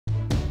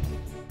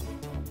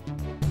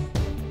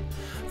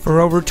For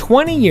over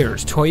 20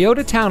 years,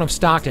 Toyota Town of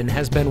Stockton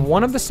has been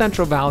one of the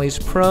Central Valley's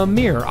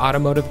premier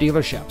automotive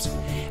dealerships.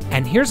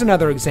 And here's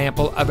another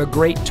example of a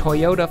great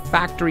Toyota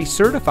factory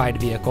certified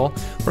vehicle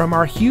from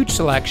our huge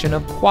selection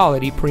of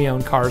quality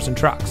pre-owned cars and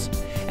trucks.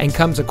 And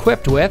comes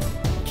equipped with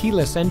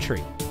keyless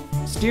entry,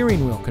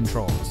 steering wheel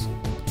controls,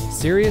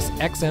 Sirius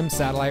XM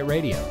satellite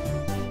radio,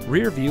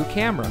 rear view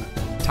camera,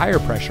 tire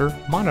pressure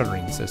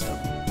monitoring system,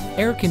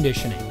 air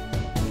conditioning,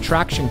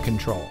 traction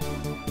control,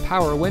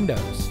 power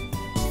windows,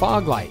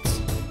 fog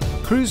lights,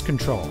 cruise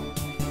control,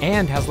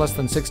 and has less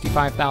than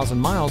 65,000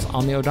 miles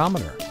on the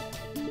odometer.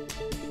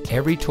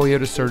 Every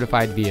Toyota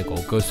certified vehicle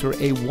goes through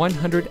a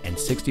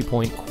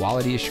 160-point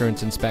quality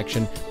assurance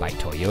inspection by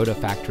Toyota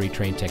factory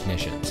trained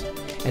technicians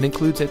and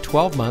includes a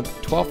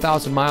 12-month,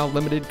 12,000-mile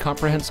limited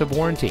comprehensive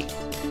warranty.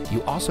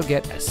 You also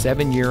get a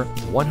 7-year,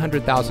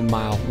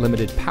 100,000-mile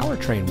limited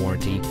powertrain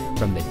warranty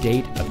from the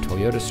date of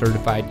Toyota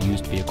certified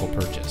used vehicle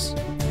purchase.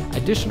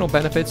 Additional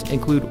benefits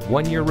include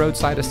 1-year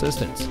roadside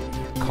assistance,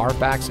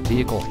 Carfax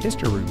vehicle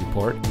history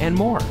report, and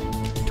more.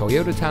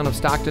 Toyota Town of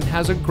Stockton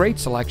has a great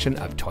selection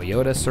of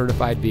Toyota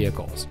certified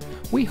vehicles.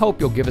 We hope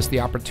you'll give us the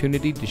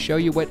opportunity to show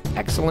you what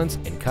excellence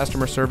in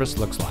customer service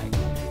looks like.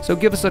 So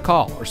give us a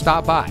call or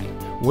stop by.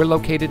 We're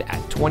located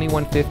at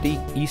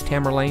 2150 East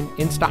Hammer Lane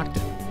in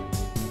Stockton.